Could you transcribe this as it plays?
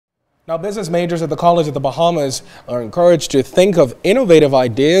Now, business majors at the College of the Bahamas are encouraged to think of innovative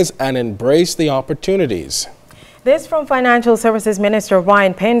ideas and embrace the opportunities. This from Financial Services Minister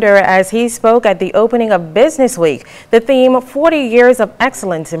Pinder as he spoke at the opening of Business Week. The theme, 40 Years of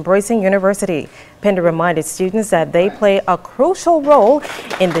Excellence Embracing University. Pinder reminded students that they play a crucial role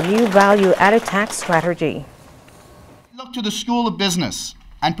in the new value-added tax strategy. Look to the School of Business,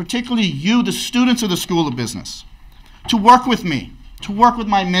 and particularly you, the students of the School of Business, to work with me, to work with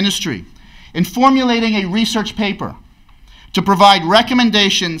my ministry in formulating a research paper to provide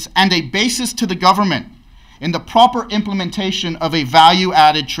recommendations and a basis to the government in the proper implementation of a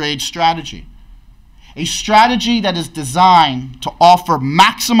value-added trade strategy. A strategy that is designed to offer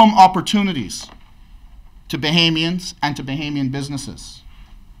maximum opportunities to Bahamians and to Bahamian businesses.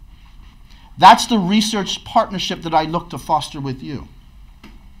 That's the research partnership that I look to foster with you.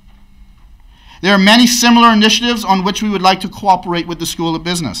 There are many similar initiatives on which we would like to cooperate with the School of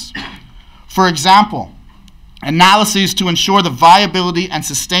Business. For example, analyses to ensure the viability and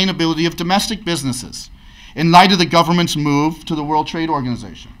sustainability of domestic businesses in light of the government's move to the World Trade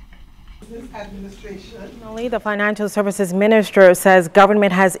Organization. Additionally, the Financial Services Minister says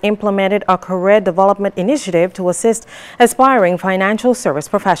government has implemented a career development initiative to assist aspiring financial service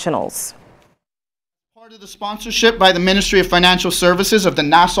professionals. Part of the sponsorship by the Ministry of Financial Services of the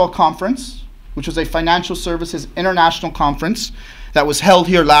Nassau Conference, which was a financial services international conference that was held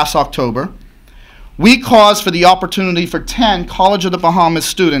here last October, we caused for the opportunity for 10 College of the Bahamas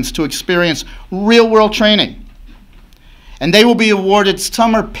students to experience real-world training. And they will be awarded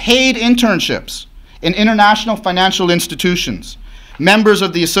summer paid internships in international financial institutions, members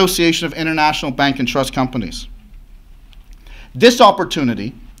of the Association of International Bank and Trust Companies. This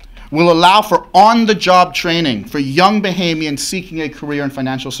opportunity will allow for on-the-job training for young Bahamians seeking a career in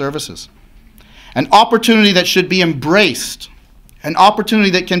financial services. An opportunity that should be embraced, an opportunity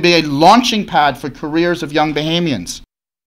that can be a launching pad for careers of young Bahamians.